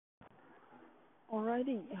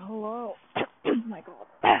Alrighty, hello. My God.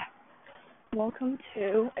 Welcome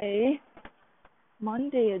to a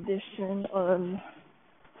Monday edition of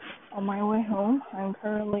On My Way Home. I'm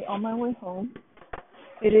currently on my way home.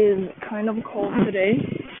 It is kind of cold today.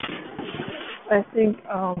 I think,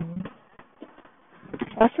 I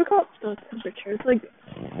forgot the temperature. It's like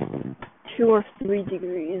 2 or 3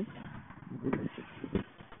 degrees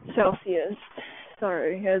Celsius.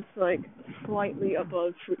 Sorry, it's like slightly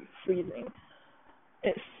above freezing.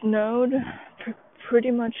 It snowed pretty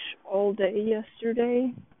much all day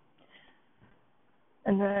yesterday,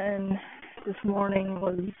 and then this morning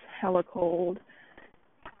was hella cold.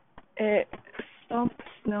 It stopped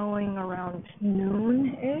snowing around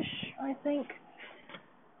noon-ish, I think,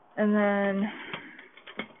 and then,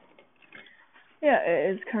 yeah,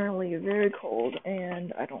 it is currently very cold,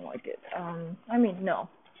 and I don't like it. No,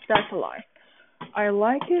 that's a lie. I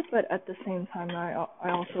like it, but at the same time, I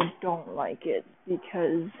also don't like it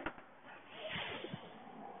because,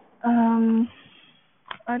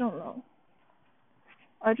 I don't know.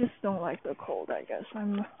 I just don't like the cold, I guess.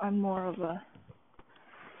 I'm more of a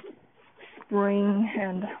spring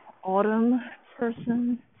and autumn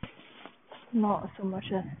person, not so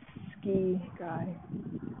much a ski guy.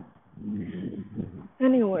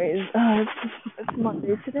 Anyways, it's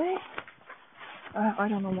Monday today. I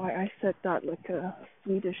don't know why I said that like a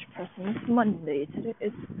Swedish person. It's Monday today.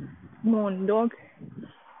 It's måndag.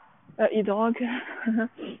 Idag.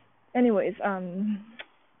 Anyways,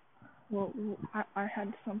 well, I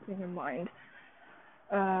had something in mind.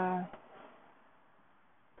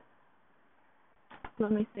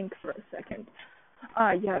 Let me think for a second.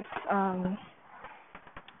 Yes,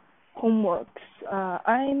 homeworks.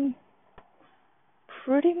 I'm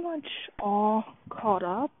pretty much all caught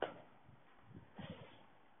up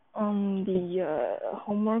on the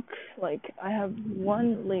homework. Like, I have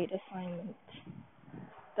one late assignment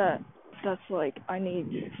that's like I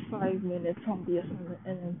need 5 minutes on the assignment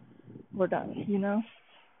and then we're done, you know?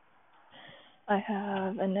 I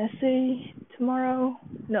have an essay tomorrow.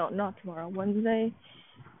 No, not tomorrow, Wednesday.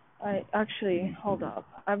 Hold up.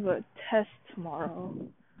 I have a test tomorrow.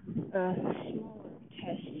 A smaller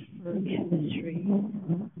test for chemistry.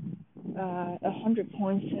 100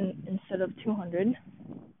 points instead of 200.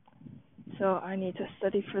 So I need to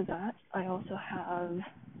study for that. I also have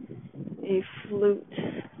a flute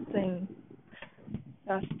thing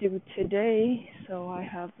that's due today, so I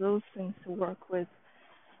have those things to work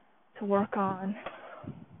on.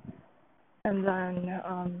 And then,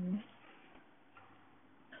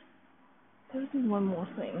 there's one more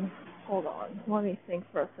thing. Hold on, let me think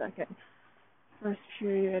for a second. First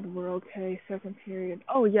period, we're okay. Second period,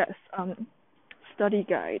 oh yes, study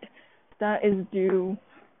guide. That is due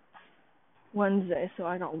Wednesday, so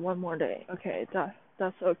I got one more day. Okay,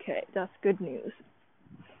 that's okay. That's good news.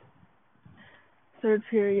 Third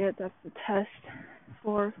period, that's the test.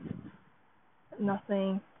 Fourth,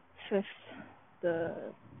 nothing. Fifth,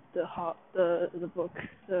 the book,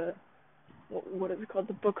 what is it called?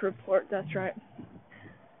 The book report. That's right.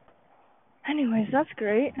 Anyways, that's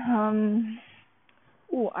great.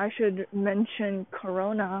 I should mention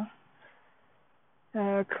Corona.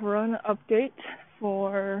 Corona update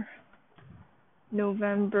for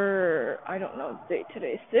November, I don't know the date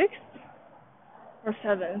today, 6th or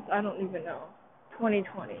 7th, I don't even know,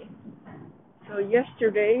 2020. So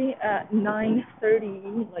yesterday at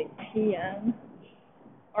 9:30 p.m.,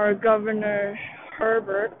 our Governor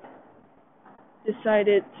Herbert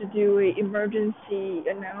decided to do a emergency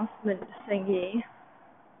announcement thingy,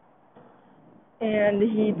 and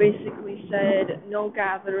he basically said no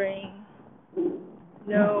gathering,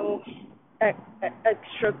 no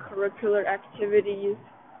extracurricular activities.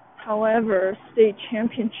 However, state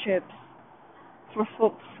championships for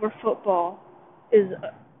football is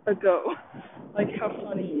a go. Like, how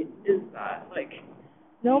funny is that? Like,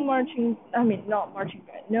 no not marching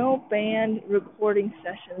band, no band recording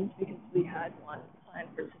sessions because we had one planned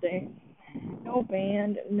for today. No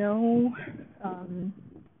band, no, I don't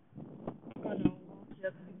know, what's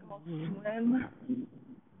it called, swim.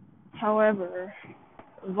 However,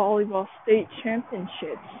 volleyball state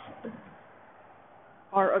championships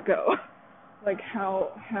are a go. Like,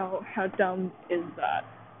 how dumb is that?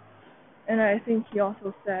 And I think he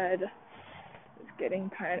also said it's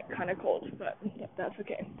getting kind of cold, but that's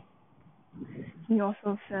okay. He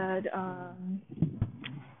also said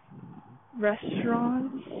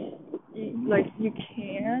restaurants, you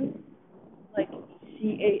can, like,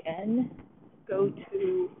 CAN, go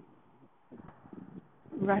to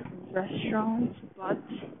restaurants, but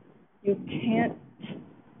you can't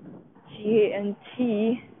GANT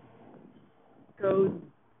go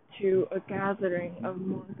to a gathering of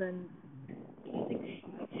more than 60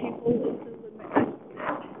 people is the limit.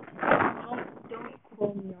 Don't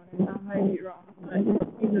quote me on it. I might be wrong, but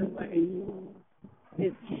either way,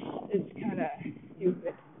 it's kind of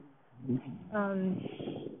stupid.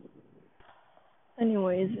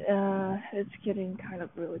 Anyways, it's getting kind of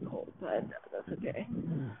really cold, but that's okay.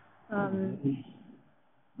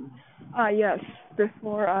 Yes,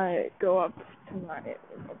 before I go up to my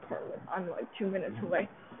apartment, I'm like 2 minutes away.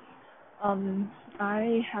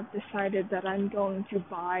 I have decided that I'm going to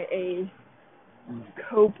buy a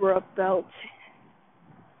Cobra belt,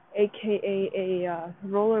 aka a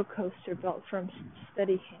roller coaster belt from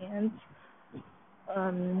Steady Hands,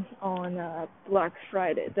 on Black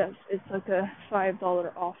Friday. It's like a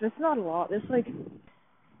 $5 off. It's not a lot. It's like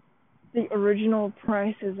the original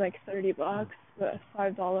price is like $30, but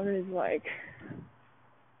 $5 is like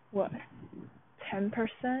what,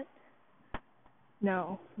 10%?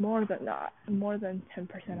 No, more than that. More than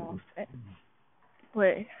 10% off.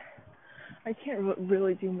 Wait, I can't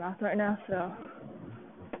really do math right now, so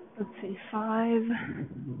let's see,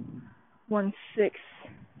 516,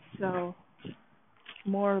 so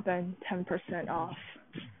more than 10% off.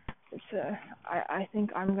 I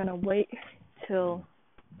think I'm gonna wait till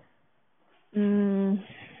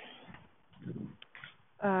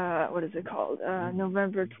what is it called?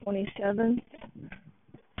 November 27th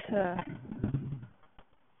to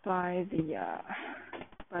buy the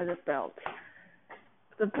belt.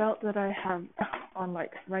 The belt that I have on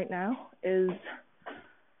like right now is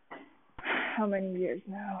how many years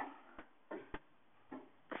now?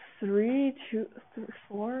 3, 2, 3,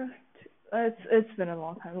 4. It's been a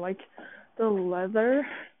long time. Like the leather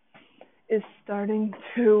is starting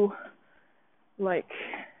to like,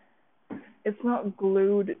 it's not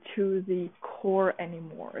glued to the core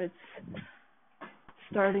anymore. It's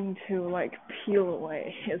starting to like peel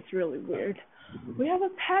away. It's really weird. We have a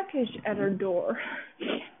package at our door.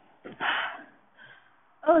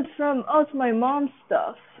 It's my mom's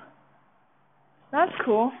stuff. That's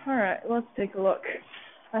cool. Alright, let's take a look.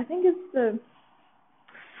 I think it's the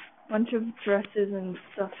bunch of dresses and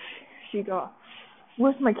stuff she got.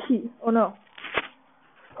 Where's my key? Oh no.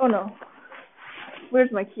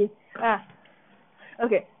 Where's my key?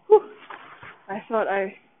 Okay. Whew. I thought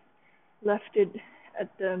I left it at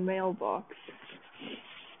the mailbox.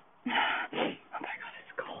 Oh my god,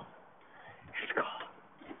 it's cold. It's cold.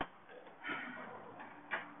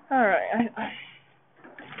 Alright,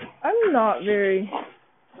 I'm not very...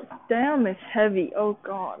 Damn, it's heavy. Oh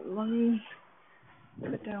god, let me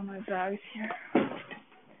put down my bags here.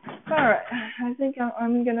 Alright, I think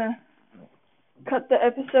I'm gonna cut the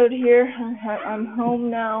episode here. I'm home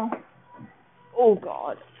now. Oh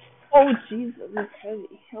god. Oh Jesus, it's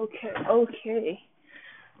heavy. Okay.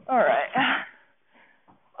 Alright.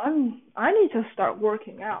 I need to start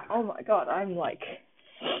working out. Oh my god, I'm like...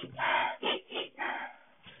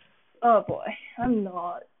 Oh boy, I'm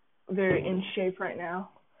not very in shape right now.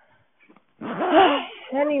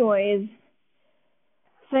 Anyways,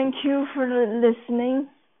 thank you for listening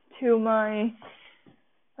to my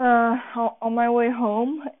on my way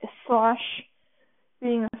home /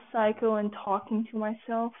 being a psycho and talking to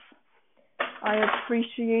myself. I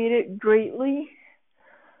appreciate it greatly,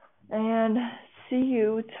 and see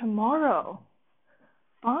you tomorrow.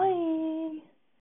 Bye.